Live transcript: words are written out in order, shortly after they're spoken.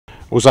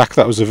Well, Zach,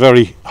 that was a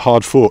very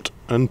hard-fought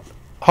and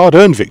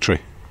hard-earned victory.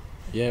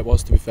 Yeah, it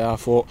was, to be fair. I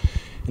thought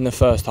in the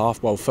first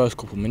half, well, first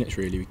couple of minutes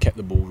really, we kept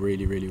the ball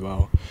really, really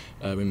well.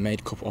 We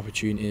made a couple of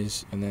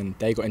opportunities, and then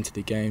they got into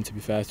the game, to be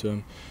fair to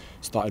them,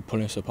 started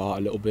pulling us apart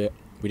a little bit.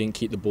 We didn't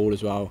keep the ball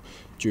as well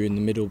during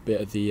the middle bit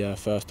of the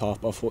first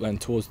half, but I thought then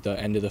towards the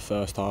end of the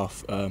first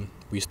half,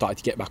 we started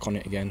to get back on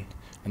it again,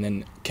 and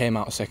then came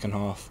out the second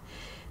half,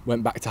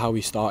 went back to how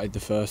we started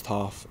the first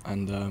half,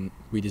 and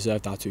we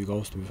deserved our 2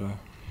 goals, to be fair.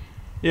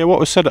 Yeah,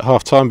 what was said at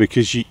half-time,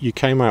 because you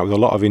came out with a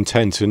lot of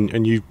intent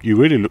and you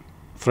really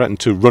threatened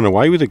to run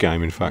away with the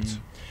game, in fact.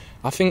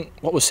 I think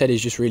what was said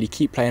is just really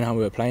keep playing how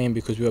we were playing,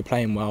 because we were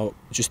playing well,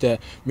 just to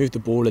move the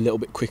ball a little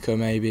bit quicker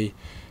maybe,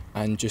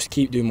 and just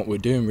keep doing what we're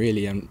doing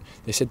really. And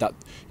they said that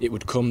it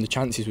would come, the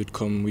chances would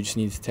come, we just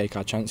needed to take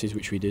our chances,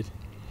 which we did.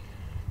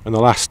 And the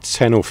last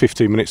 10 or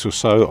 15 minutes or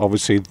so,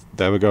 obviously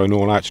they were going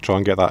all out to try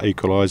and get that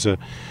equaliser.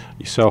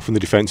 Yourself and the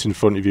defence in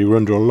front of you were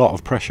under a lot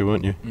of pressure,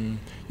 weren't you?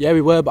 Yeah,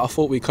 we were, but I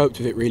thought we coped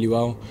with it really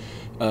well.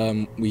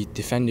 We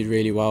defended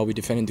really well, we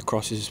defended the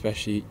crosses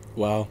especially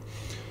well.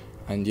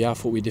 And yeah, I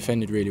thought we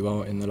defended really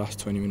well in the last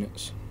 20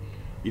 minutes.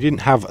 You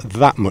didn't have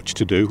that much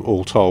to do,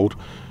 all told.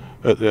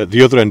 At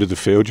the other end of the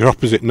field, your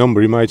opposite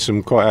number, he made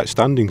some quite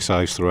outstanding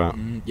saves throughout.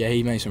 Yeah,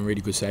 he made some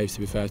really good saves,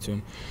 to be fair to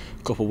him.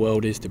 A couple of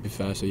worldies, to be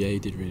fair, so yeah, he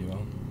did really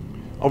well.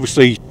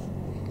 Obviously,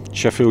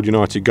 Sheffield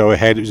United go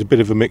ahead. It was a bit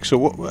of a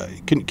mix-up.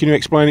 Can you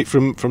explain it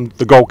from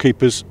the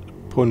goalkeeper's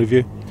point of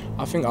view?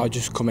 I think I was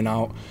just coming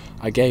out.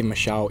 I gave him a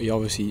shout. He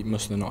obviously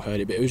must have not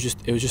heard it, but it was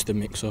just a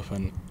mix-up,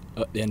 and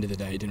at the end of the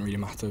day, it didn't really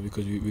matter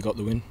because we got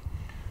the win.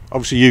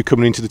 Obviously, you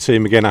coming into the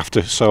team again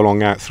after so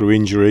long out through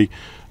injury,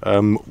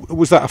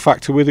 was that a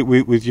factor with it,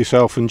 with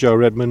yourself and Joe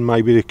Redmond?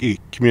 Maybe the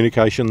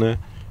communication there?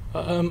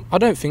 I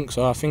don't think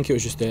so. I think it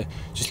was just a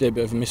little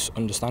bit of a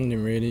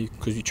misunderstanding really,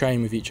 because we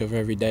train with each other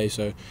every day,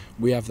 so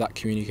we have that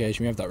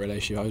communication, we have that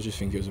relationship. I just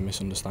think it was a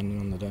misunderstanding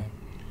on the day.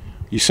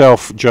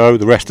 Yourself, Joe,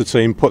 the rest of the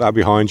team put that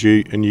behind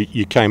you, and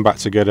you came back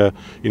to get a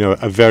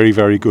very,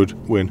 very good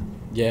win.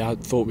 Yeah, I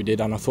thought we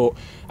did, and I thought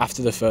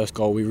after the first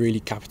goal we really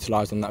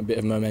capitalised on that bit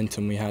of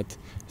momentum we had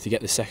to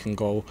get the second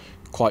goal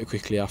quite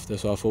quickly after,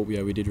 so I thought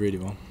we did really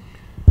well.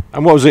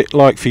 And what was it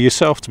like for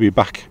yourself to be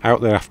back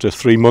out there after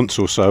 3 months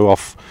or so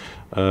off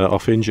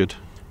injured?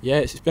 Yeah,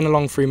 it's been a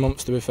long 3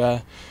 months, to be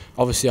fair.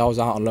 Obviously I was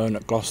out on loan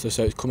at Gloucester,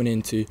 so it's coming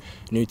into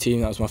a new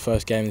team. That was my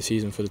first game of the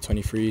season for the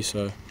 23s,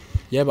 so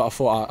yeah, but I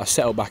thought I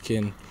settled back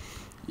in.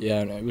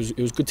 Yeah, and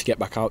it was good to get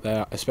back out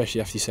there,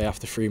 especially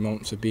after 3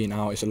 months of being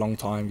out. It's a long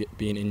time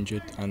being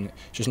injured, and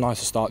it's just nice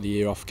to start the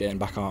year off getting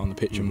back out on the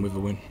pitch and with a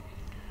win.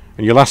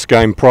 And your last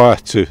game prior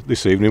to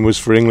this evening was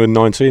for England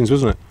 19s,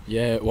 wasn't it?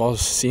 Yeah, it was.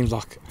 Seems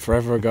like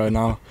forever ago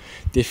now.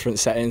 Different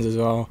settings as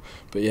well,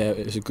 but yeah,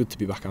 it was good to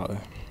be back out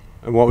there.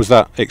 And what was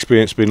that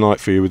experience been like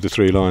for you with the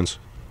Three Lions?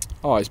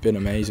 Oh, it's been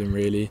amazing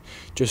really.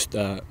 Just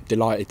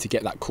delighted to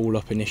get that call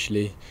up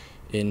initially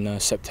in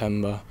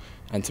September,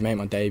 and to make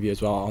my debut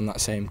as well on that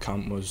same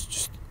camp was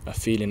just a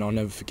feeling I'll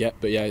never forget.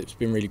 But yeah, it's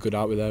been really good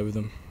out there with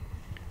them.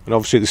 And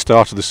obviously at the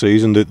start of the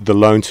season, the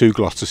loan to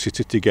Gloucester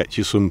City to get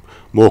you some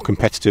more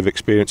competitive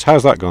experience.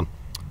 How's that gone?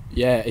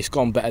 Yeah, it's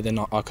gone better than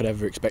I could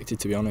ever expected,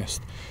 to be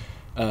honest.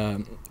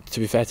 To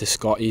be fair to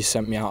Scott, he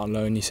sent me out on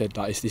loan. He said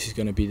that this is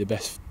going to be the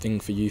best thing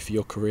for you for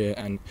your career,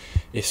 and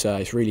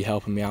it's really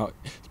helping me out.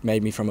 It's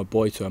made me from a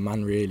boy to a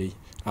man really,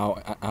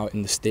 out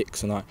in the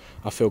sticks, and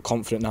I feel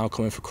confident now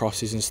coming for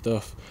crosses and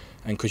stuff.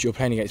 And because you're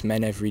playing against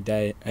men every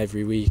day,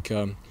 every week,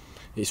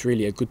 it's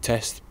really a good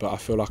test, but I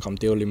feel like I'm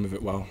dealing with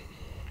it well.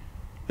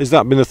 Has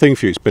that been the thing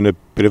for you? It's been a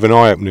bit of an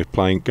eye-opener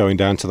going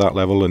down to that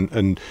level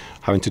and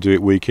having to do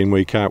it week in,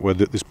 week out, where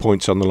there's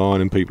points on the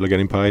line and people are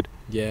getting paid?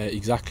 Yeah,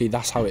 exactly.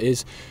 That's how it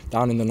is.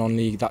 Down in the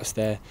non-league, that's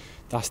their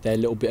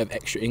little bit of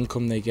extra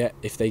income they get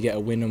if they get a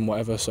win and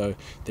whatever. So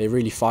they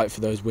really fight for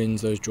those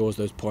wins, those draws,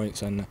 those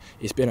points, and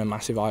it's been a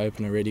massive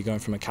eye-opener really, going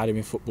from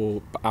academy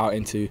football out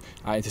into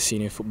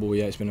senior football.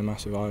 Yeah, it's been a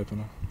massive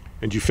eye-opener.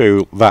 And do you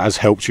feel that has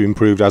helped you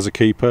improve as a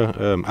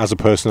keeper, as a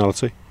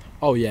personality?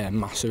 Oh yeah,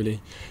 massively.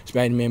 It's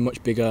made me a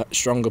much bigger,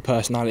 stronger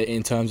personality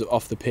in terms of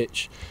off the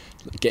pitch,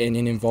 getting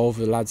involved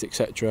with the lads,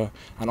 etc.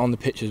 And on the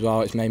pitch as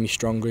well, it's made me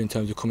stronger in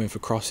terms of coming for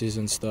crosses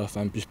and stuff,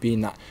 and just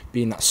being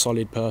that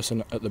solid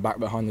person at the back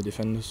behind the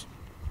defenders.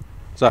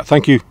 Zach,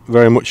 thank you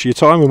very much for your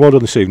time and well done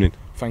this evening.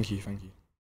 Thank you.